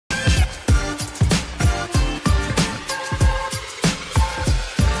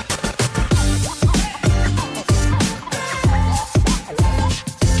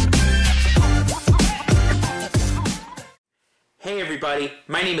everybody.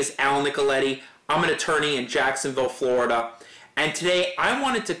 My name is Nicoletti. I'm an attorney in Jacksonville, Florida. And today I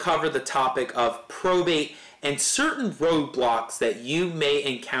wanted to cover the topic of probate and certain roadblocks that you may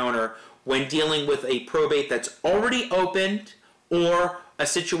encounter when dealing with a probate that's already opened or a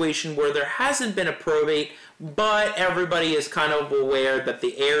situation where there hasn't been a probate, but everybody is kind of aware that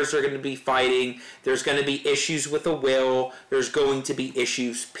the heirs are going to be fighting, there's going to be issues with a will, there's going to be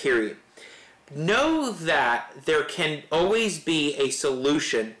issues, period. Know that there can always be a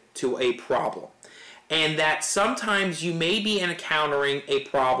solution to a problem, and that sometimes you may be encountering a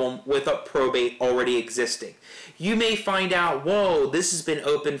problem with a probate already existing. You may find out, whoa, this has been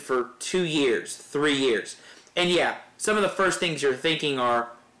open for 2 years, 3 years. And yeah, some of the first things you're thinking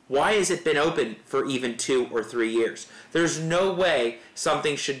are, why has it been open for even 2 or 3 years? There's no way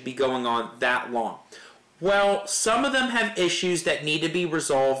something should be going on that long. Well, some of them have issues that need to be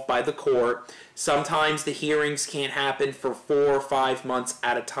resolved by the court. Sometimes the hearings can't happen for 4 or 5 months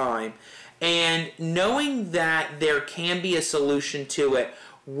at a time. And knowing that there can be a solution to it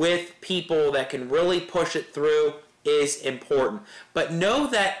with people that can really push it through is important. But know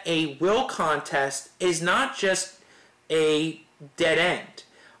that a will contest is not just a dead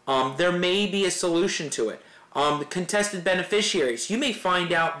end. There may be a solution to it. Contested beneficiaries, you may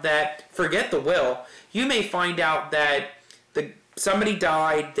find out that, forget the will, you may find out that somebody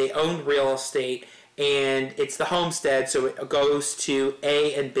died, they owned real estate, and it's the homestead, so it goes to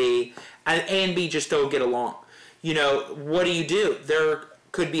A and B, and A and B just don't get along. You know, what do? There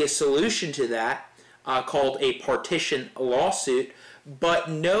could be a solution to that called a partition lawsuit, but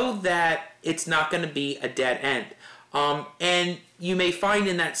know that it's not going to be a dead end. And you may find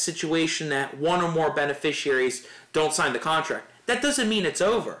in that situation that one or more beneficiaries don't sign the contract. That doesn't mean it's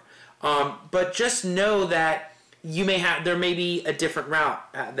over, but just know that there may be a different route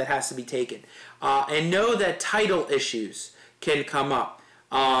that has to be taken, and know that title issues can come up.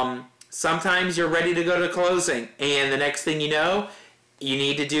 Sometimes you're ready to go to closing, and the next thing you know, you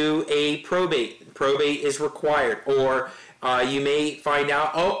need to do a probate. Probate is required, or you may find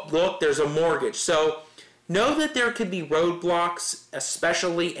out, oh, look, there's a mortgage. So know that there could be roadblocks,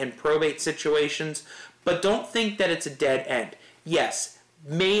 especially in probate situations, but don't think that it's a dead end. Yes,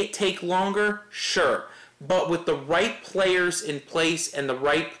 may it take longer? Sure. But with the right players in place and the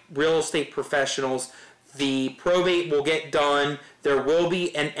right real estate professionals, the probate will get done. There will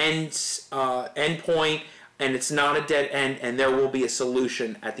be an end point, and it's not a dead end, and there will be a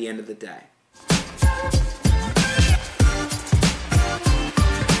solution at the end of the day.